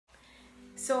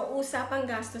So, usapang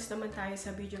gastos naman tayo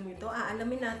sa video nito.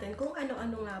 Aalamin natin kung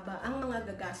ano-ano nga ba ang mga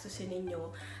gagastusin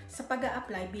ninyo sa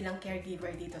pag-a-apply bilang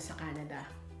caregiver dito sa Canada.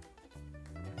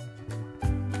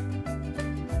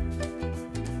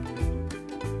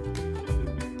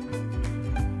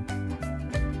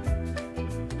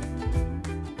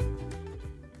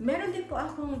 Meron din po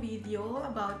akong video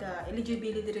about the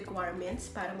eligibility requirements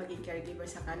para maging caregiver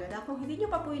sa Canada. Kung hindi nyo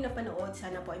pa po yung napanood,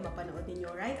 sana po ay mapanood ninyo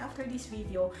right after this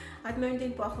video. At meron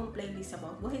din po akong playlist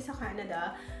about Buhay sa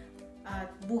Canada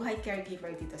at Buhay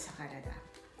Caregiver dito sa Canada.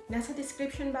 Nasa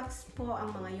description box po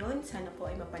ang mga yon. Sana po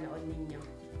ay mapanood ninyo.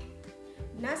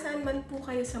 Nasaan man po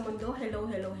kayo sa mundo, hello,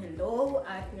 hello, hello.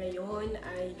 At ngayon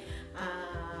ay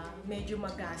medyo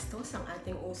magastos ang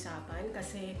ating usapan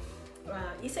kasi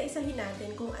isa-isahin natin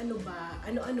kung ano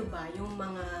ba yung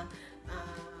mga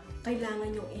kailangan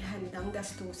yung ihandang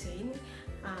gastusin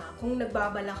kung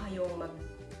nagbabala kayong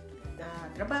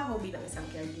trabaho bilang isang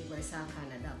caregiver sa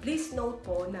Canada. Please note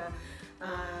po na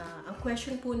ang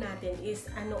question po natin is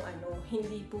ano-ano,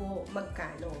 hindi po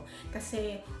magkano.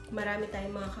 Kasi marami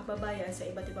tayong mga kababayan sa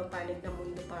iba't ibang panig ng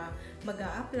mundo pa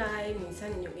mag-a-apply.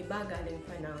 Minsan yung iba galing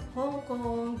pa ng Hong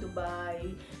Kong,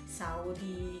 Dubai,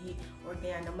 Saudi, or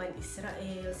kaya naman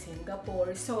Israel,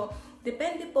 Singapore. So,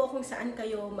 depende po kung saan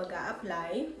kayo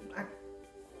mag-a-apply at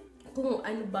kung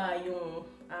ano ba yung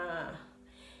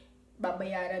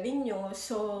babayaran ninyo.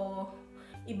 So,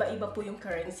 iba-iba po yung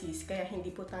currencies, kaya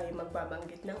hindi po tayo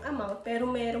magbabanggit ng amount. Pero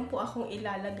meron po akong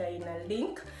ilalagay na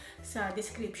link sa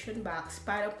description box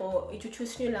para po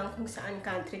i-choose nyo lang kung saan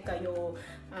country kayo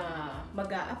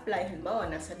mag-a-apply. Halimbawa,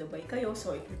 nasa Dubai kayo,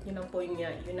 so i-click nyo lang po yung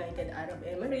United Arab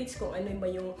Emirates kung ano ba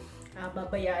yung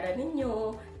babayaran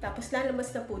ninyo. Tapos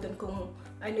lalabas na po doon kung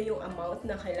ano yung amount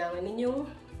na kailangan ninyong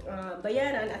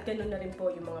bayaran at ganoon na rin po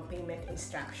yung mga payment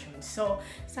instructions. So,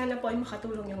 sana po ay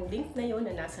makatulong yung link na yun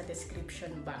na nasa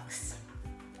description box.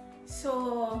 So,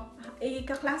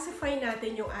 i-classify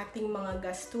natin yung ating mga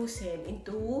gastusin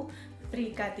into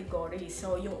 3 categories.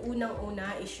 So, yung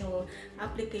unang-una is yung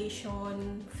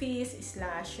application fees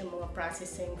 / yung mga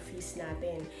processing fees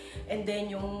natin. And then,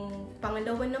 yung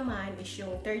pangalawa naman is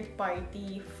yung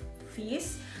third-party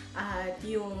fees. At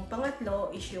yung pangatlo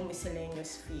is yung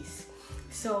miscellaneous fees.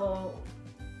 So,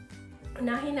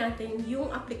 unahin natin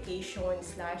yung application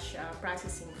 /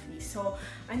 processing fees. So,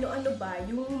 ano-ano ba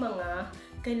yung mga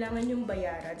kailangan yung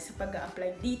bayaran sa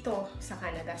pag-a-apply dito sa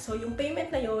Canada? So, yung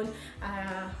payment na yun,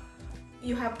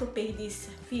 you have to pay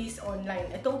these fees online.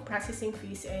 Itong processing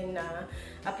fees and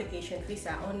application fees,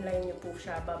 online nyo po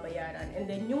siya babayaran. And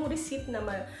then, yung receipt na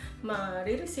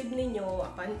ma-receive ninyo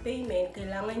upon payment,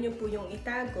 kailangan nyo po yung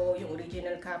itago, yung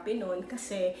original copy nun,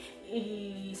 kasi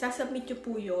isasubmit nyo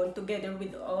po yun together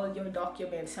with all your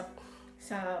documents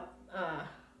sa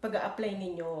pag-a-apply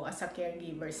ninyo as a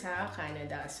caregiver sa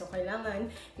Canada. So, kailangan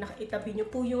itabi nyo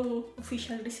po yung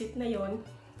official receipt na yon,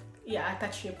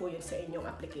 i-attach nyo po yun sa inyong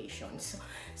applications.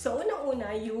 So,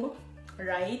 unang-una, yung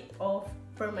right of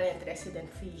permanent resident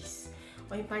fees.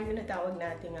 O yung paano na tawag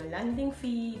natin ang landing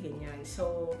fee, ganyan.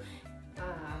 So,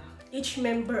 each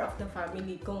member of the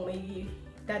family, kung may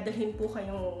dadalhin po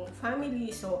kayong family,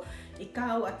 so,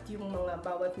 ikaw at yung mga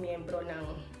bawat miyembro ng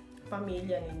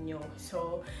pamilya ninyo.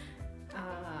 So,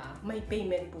 may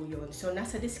payment po yun. So,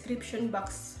 nasa description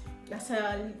box,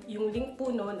 yung link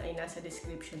po nun ay nasa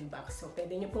description box. So,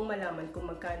 pwede nyo pong malaman kung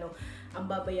magkano ang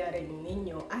babayaran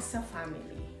ninyo as a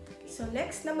family. So,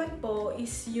 next naman po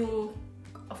is yung,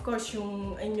 of course,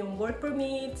 yung inyong work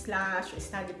permit /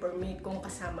 study permit kung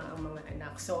kasama ang mga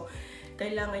anak. So,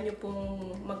 kailangan nyo pong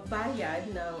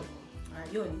magbayad ng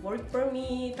work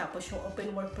permit, tapos yung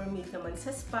open work permit naman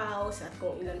sa spouse, at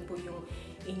kung ilan po yung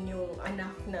inyong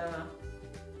anak na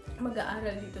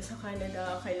mag-aaral dito sa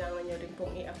Canada, kailangan nyo rin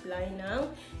pong i-apply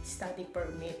ng study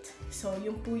permit. So,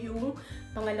 yun po yung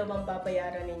pangalawang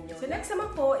babayaran ninyo. So, next naman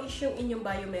po is yung inyong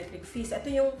biometric fees. Ito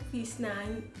yung fees na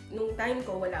nung time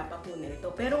ko, wala pa po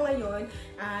nito. Pero ngayon,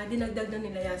 dinagdag na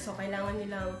nila yan. So, kailangan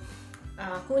nilang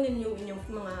kunin yung inyong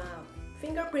mga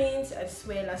fingerprints as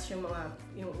well as yung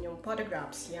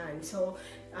photographs yan. So,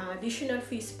 additional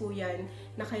fees po yan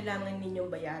na kailangan ninyong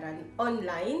bayaran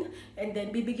online. And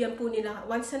then, bibigyan po nila,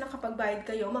 once na nakapagbayad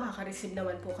kayo, makaka-receive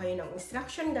naman po kayo ng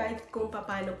instruction guide kung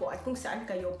paano po at kung saan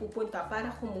kayo pupunta para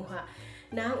kumuha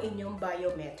ng inyong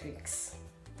biometrics.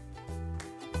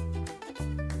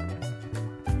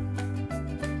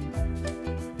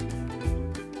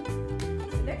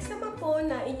 Next naman po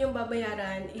na inyong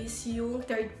babayaran is yung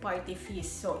third-party fees.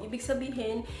 So, ibig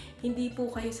sabihin, hindi po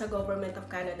kayo sa Government of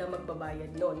Canada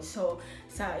magbabayad nun. So,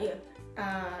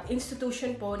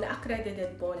 institution po na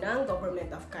accredited po ng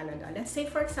Government of Canada. Let's say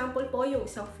for example po, yung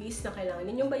isang fees na kailangan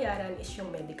ninyong bayaran is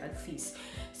yung medical fees.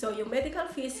 So yung medical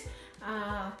fees,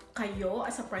 kayo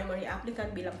as a primary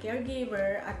applicant bilang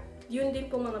caregiver at yun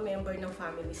din po mga member ng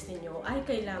families ninyo ay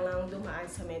kailangang dumaan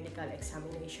sa medical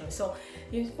examination. So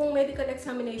yung pong medical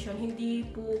examination, hindi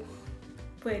po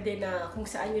pwede na kung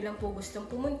saan nyo lang po gustong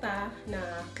pumunta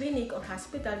na clinic or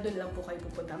hospital, dun lang po kayo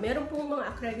pupunta. Meron po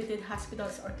mga accredited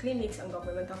hospitals or clinics ang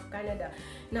Government of Canada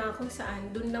na kung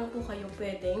saan dun lang po kayo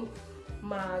pwedeng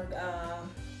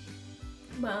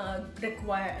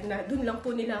mag-require, na dun lang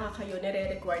po nila kayo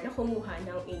nire-require na kumuha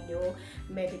ng inyong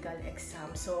medical exam.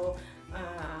 So,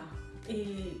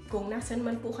 kung nasan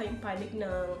man po kayong panig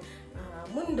ng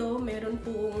mundo, meron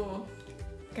pong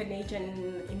Canadian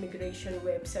immigration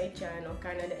website yan o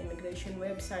Canada immigration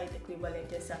website, equivalent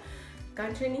yan sa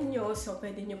country ninyo. So,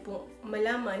 pwede nyo po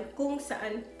malaman kung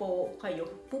saan po kayo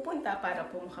pupunta para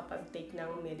po makapag-take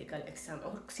ng medical exam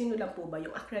o sino lang po ba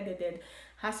yung accredited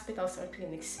hospitals or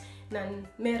clinics na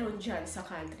meron dyan sa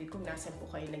country kung nasan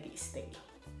po kayo nag-i-stay.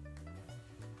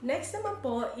 Next naman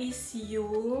po is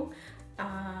yung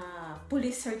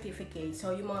police certificate.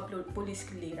 So, yung mga police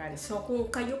clearance. So, kung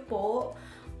kayo po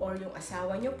or yung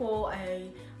asawa nyo po ay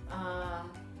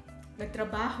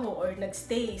nagtrabaho or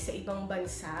nagstay sa ibang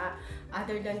bansa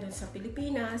other than dun sa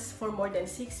Pilipinas for more than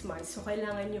 6 months, so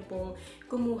kailangan nyo pong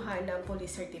kumuha ng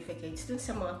police certificates dun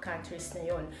sa mga countries na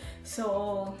yon.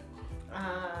 So,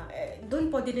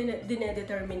 dun po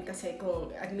dinedetermine kasi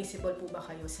kung admissible po ba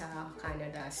kayo sa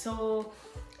Canada. So,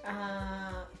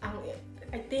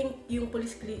 I think yung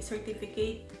police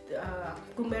certificate,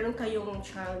 kung meron kayong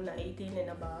child na 18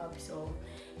 and above, so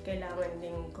kailangan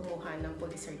ding kumuha ng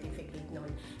police certificate nun.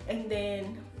 And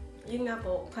then, yun nga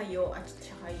po, kayo at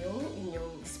saka yung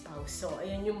inyong spouse. So,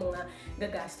 ayan yung mga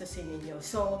gagastusin ninyo.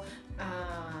 So,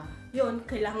 yun,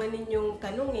 kailangan ninyong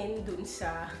tanungin dun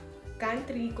sa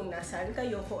country kung nasaan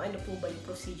kayo, kung ano po ba yung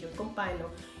procedure, kung paano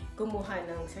kumuha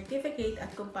ng certificate at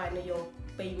kung paano yung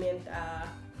payment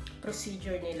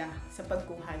procedure nila sa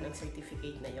pagkuha ng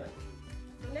certificate na yon.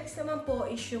 Next naman po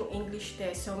is yung English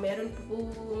test. So, meron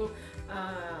po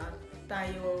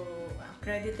tayong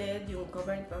accredited, yung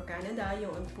Government of Canada,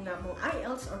 yung nga pong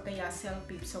IELTS or kaya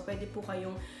CELPIP. So, pwede po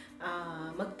kayong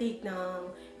mag-take ng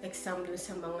exam dun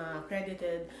sa mga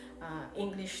accredited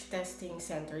English testing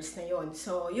centers na yon.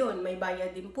 So, yun, may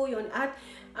bayad din po yun. At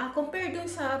compare dun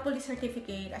sa police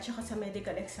certificate at saka sa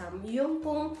medical exam, yung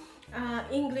pong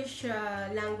English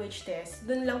language test,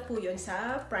 dun lang po yun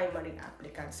sa primary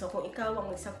applicant. So, kung ikaw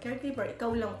ang isang caregiver,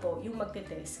 ikaw lang po yung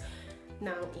magte-test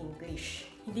ng English.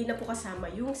 Hindi na po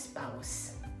kasama yung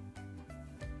spouse.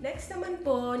 Next naman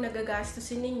po,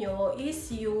 nagagastusin ninyo is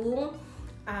yung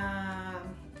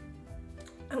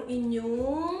ang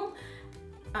inyong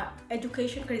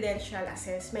education credential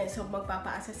assessment. So,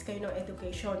 magpapa-assess kayo ng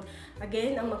education.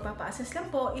 Again, ang magpapa-assess lang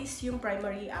po is yung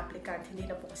primary applicant. Hindi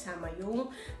na po kasama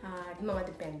yung mga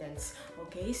dependents.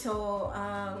 Okay? So,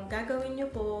 ang gagawin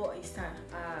nyo po is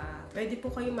pwede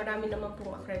po kayo, marami naman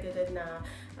pong accredited na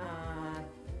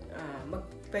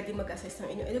pwede mag-assess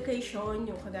ng inyong education,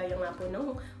 yung kagaya nga po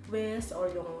ng WES or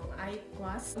yung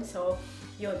IQAS. So,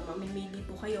 yun, mamimili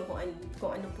po kayo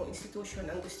kung ano pong institution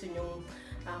ang gusto nyong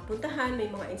puntahan.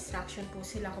 May mga instruction po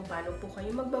sila kung paano po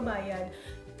kayo magbabayad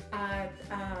at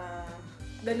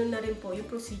ganun na rin po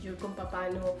yung procedure kung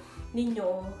paano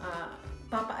ninyo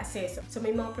papa-assess. So,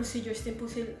 may mga procedures din po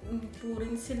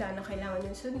rin sila na kailangan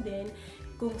yung sundin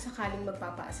kung sakaling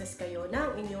magpapa-assess kayo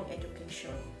ng inyong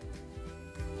education.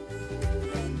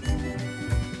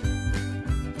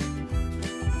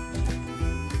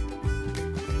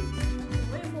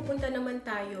 Ngayon pupunta naman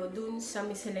tayo dun sa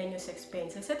miscellaneous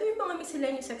expenses. Ito yung mga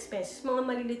miscellaneous expenses, mga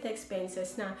maliliit na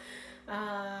expenses na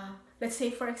let's say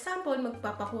for example,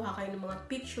 magpapakuha kayo ng mga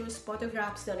pictures,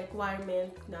 photographs na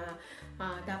requirement na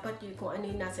dapat yun kung ano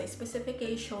yung nasa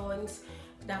specifications,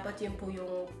 dapat yun po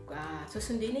yung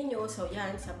susundin ninyo. So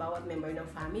yan, sa bawat member ng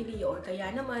family, or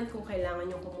kaya naman kung kailangan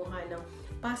nyo kumuha ng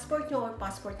passport nyo or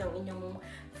passport ng inyong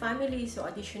family, so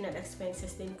additional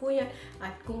expenses din po yan.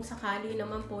 At kung sakali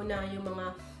naman po na yung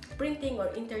mga printing or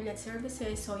internet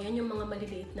services, so yan yung mga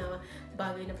maliliit na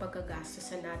bagay na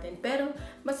pagkagastusan natin. Pero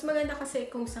mas maganda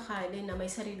kasi kung sakali na may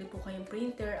sarili po kayong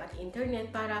printer at internet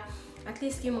para at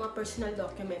least yung mga personal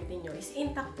document niyo is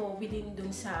intact po within dun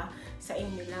sa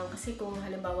inyo lang. Kasi kung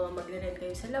halimbawa magre-rent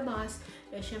kayo sa labas,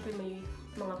 syempre may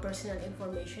mga personal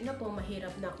information na po,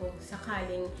 mahirap na kung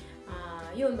sakaling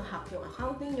yun, ma-hack yung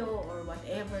account niyo or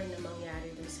whatever na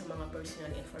mangyari dun sa mga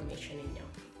personal information niyo.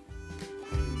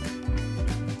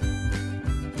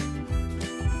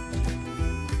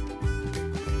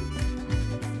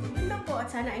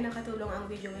 sana ay nakatulong ang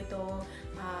video ito,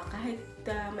 kahit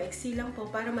maiksi lang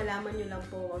po, para malaman nyo lang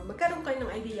po, magkaroon kayo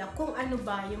ng idea kung ano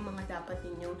ba yung mga dapat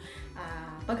ninyong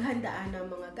paghandaan ng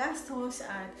mga gastos.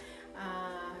 At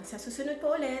sa susunod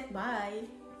po ulit, bye!